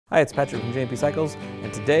Hi, it's Patrick from J&P Cycles,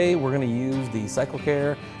 and today we're going to use the Cycle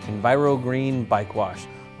Care Envirogreen Bike Wash.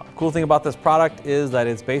 Cool thing about this product is that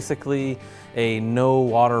it's basically a no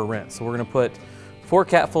water rinse. So we're going to put 4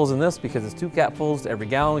 capfuls in this because it's 2 capfuls to every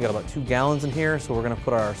gallon. We got about 2 gallons in here, so we're going to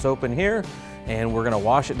put our soap in here and we're going to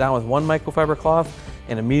wash it down with 1 microfiber cloth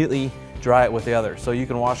and immediately dry it with the other. So you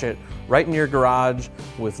can wash it right in your garage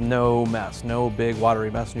with no mess, no big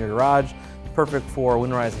watery mess in your garage. Perfect for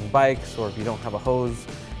winterizing bikes, or if you don't have a hose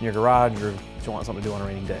in your garage or you want something to do on a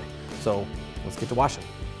rainy day. So let's get to washing.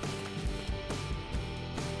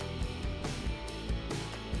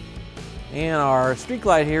 And our street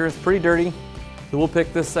glide here is pretty dirty, so we'll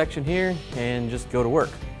pick this section here and just go to work.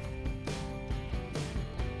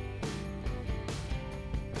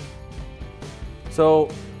 So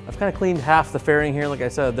I've kind of cleaned half the fairing here. Like I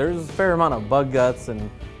said, there's a fair amount of bug guts and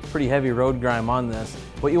pretty heavy road grime on this.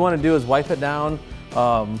 What you want to do is wipe it down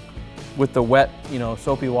with the wet,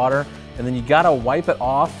 soapy water, and then you gotta wipe it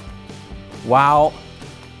off while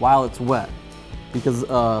it's wet. Because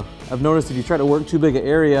I've noticed if you try to work too big an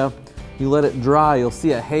area, you let it dry, you'll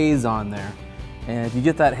see a haze on there. And if you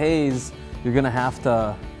get that haze, you're gonna have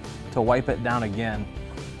to wipe it down again.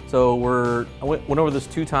 So I went over this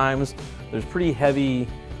 2 times. There's pretty heavy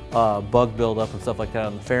bug buildup and stuff like that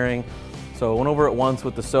on the fairing. So I went over it once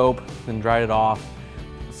with the soap, then dried it off,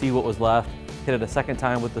 see what was left, hit it a second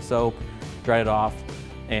time with the soap, dried it off,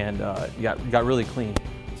 and got really clean.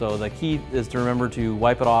 So the key is to remember to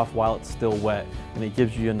wipe it off while it's still wet, and it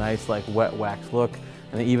gives you a nice like wet wax look,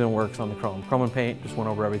 and it even works on the chrome. Chrome and paint, just went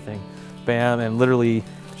over everything. Bam, and literally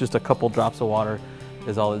just a couple drops of water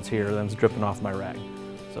is all that's here, then it's dripping off my rag.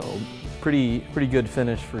 So pretty good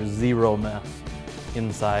finish for zero mess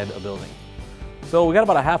inside a building. So we got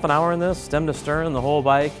about a half an hour in this, stem to stern, the whole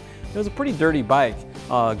bike. It was a pretty dirty bike.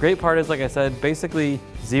 Great part is, like I said, basically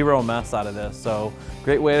zero mess out of this. So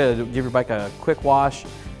great way to give your bike a quick wash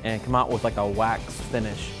and come out with like a wax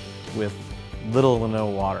finish with little to no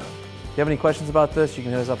water. If you have any questions about this, you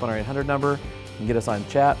can hit us up on our 800 number. You can get us on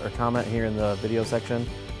chat or comment here in the video section.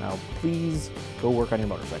 Now please go work on your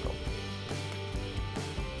motorcycle.